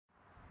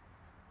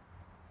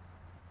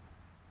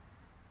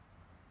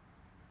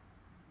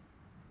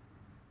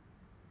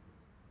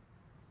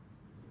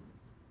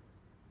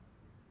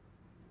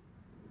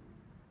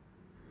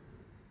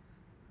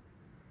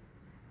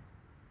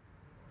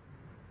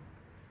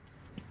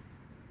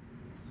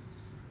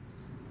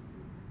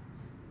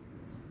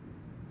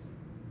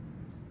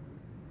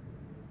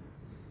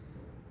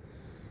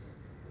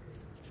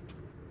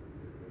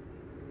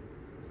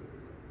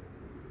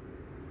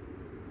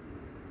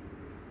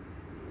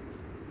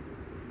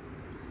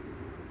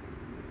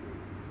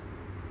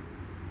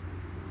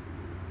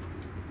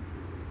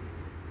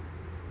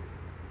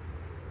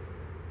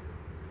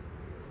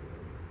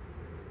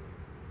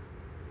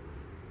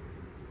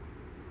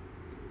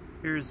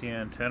Here's the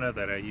antenna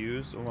that I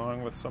used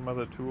along with some of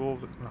the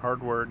tools and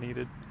hardware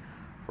needed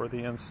for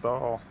the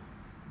install.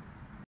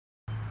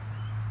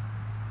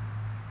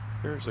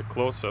 Here's a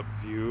close-up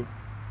view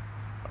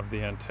of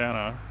the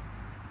antenna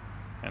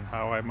and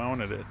how I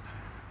mounted it.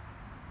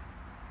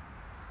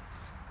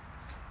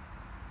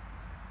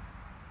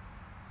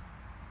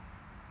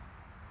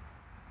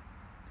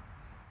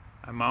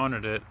 I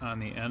mounted it on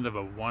the end of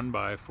a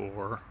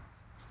 1x4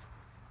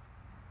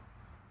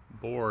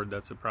 board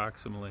that's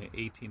approximately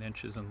 18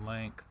 inches in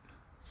length.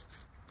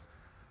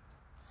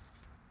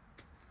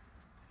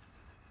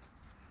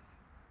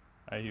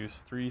 I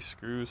used 3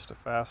 screws to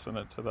fasten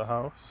it to the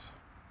house,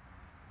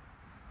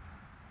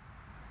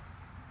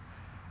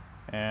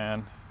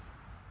 and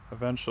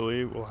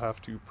eventually we'll have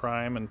to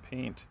prime and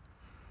paint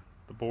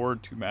the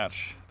board to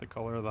match the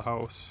color of the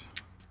house.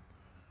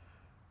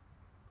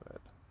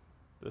 But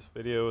this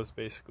video is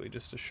basically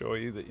just to show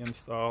you the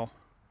install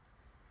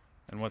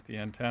and what the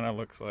antenna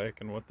looks like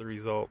and what the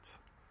results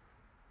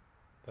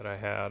that I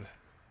had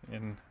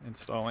in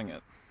installing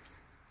it.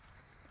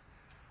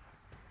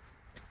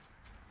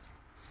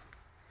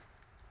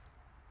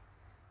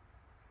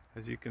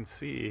 As you can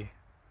see,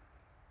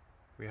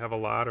 we have a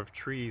lot of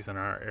trees in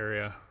our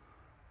area,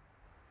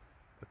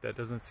 but that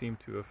doesn't seem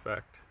to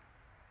affect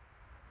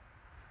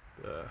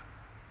the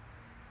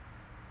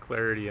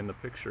clarity in the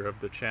picture of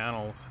the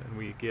channels, and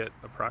we get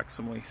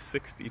approximately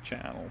 60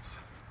 channels.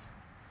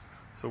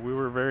 So we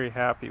were very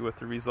happy with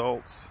the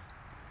results,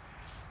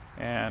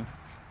 and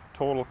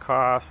total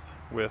cost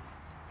with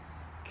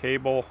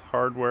cable,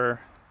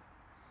 hardware,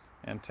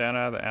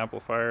 antenna, the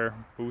amplifier,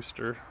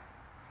 booster,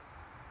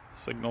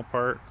 signal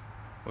part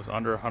was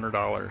under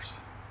 $100.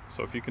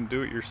 So if you can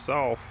do it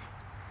yourself,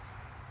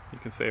 you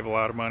can save a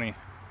lot of money.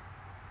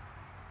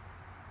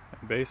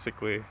 And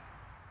basically,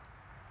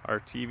 our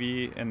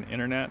TV and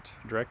internet,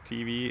 direct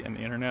TV and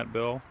internet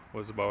bill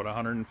was about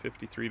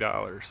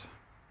 $153.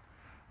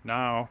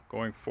 Now,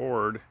 going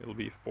forward, it'll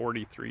be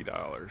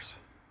 $43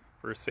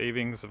 for a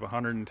savings of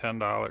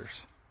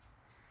 $110.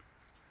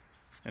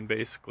 And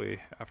basically,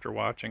 after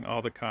watching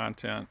all the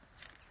content,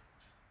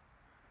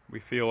 we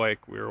feel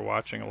like we were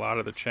watching a lot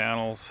of the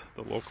channels,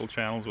 the local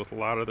channels with a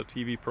lot of the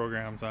TV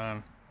programs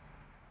on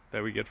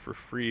that we get for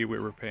free we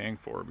were paying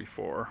for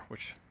before,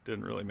 which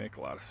didn't really make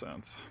a lot of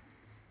sense.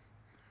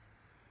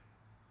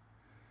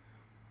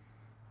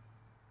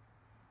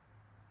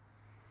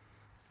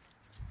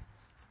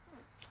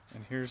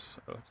 And here's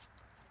a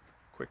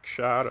quick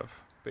shot of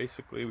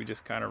basically we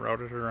just kind of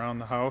routed it around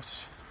the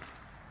house.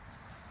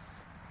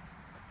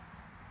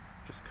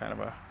 Just kind of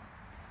a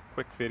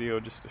quick video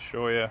just to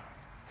show you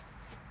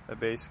that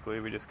basically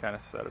we just kind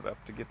of set it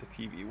up to get the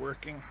TV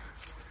working.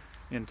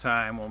 In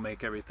time we'll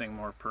make everything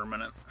more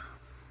permanent.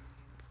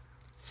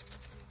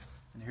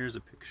 And here's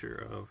a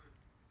picture of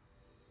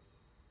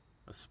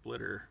a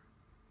splitter.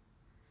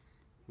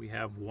 We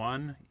have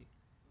one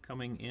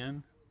coming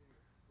in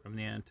from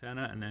the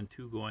antenna and then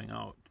 2 going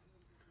out.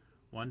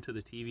 One to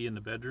the TV in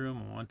the bedroom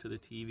and one to the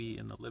TV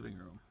in the living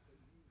room.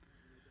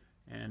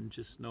 And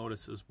just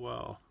notice as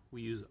well,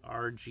 we use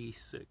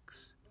RG6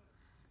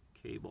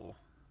 cable.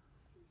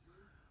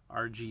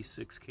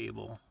 RG6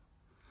 cable,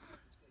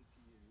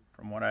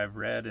 from what I've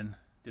read and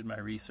did my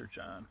research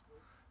on,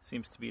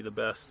 seems to be the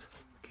best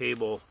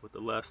cable with the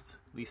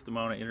least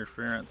amount of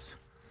interference.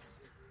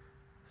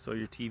 So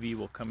your TV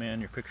will come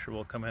in, your picture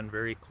will come in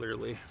very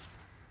clearly.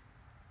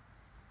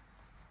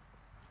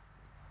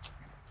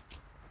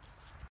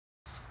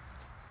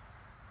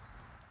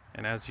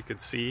 And as you can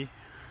see,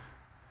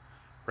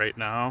 right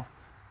now,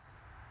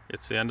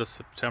 it's the end of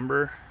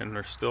September and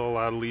there's still a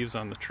lot of leaves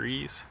on the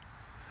trees.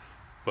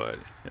 But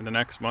in the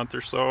next month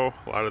or so,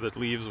 a lot of the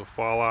leaves will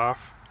fall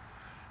off.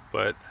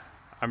 But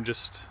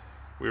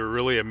we were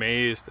really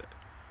amazed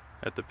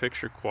at the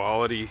picture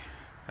quality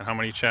and how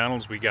many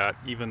channels we got,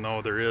 even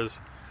though there is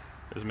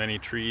as many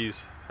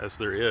trees as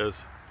there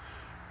is.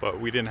 But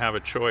we didn't have a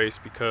choice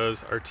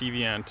because our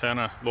TV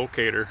antenna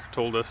locator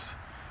told us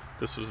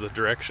this was the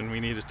direction we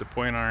needed to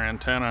point our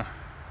antenna.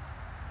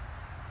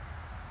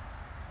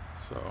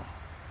 So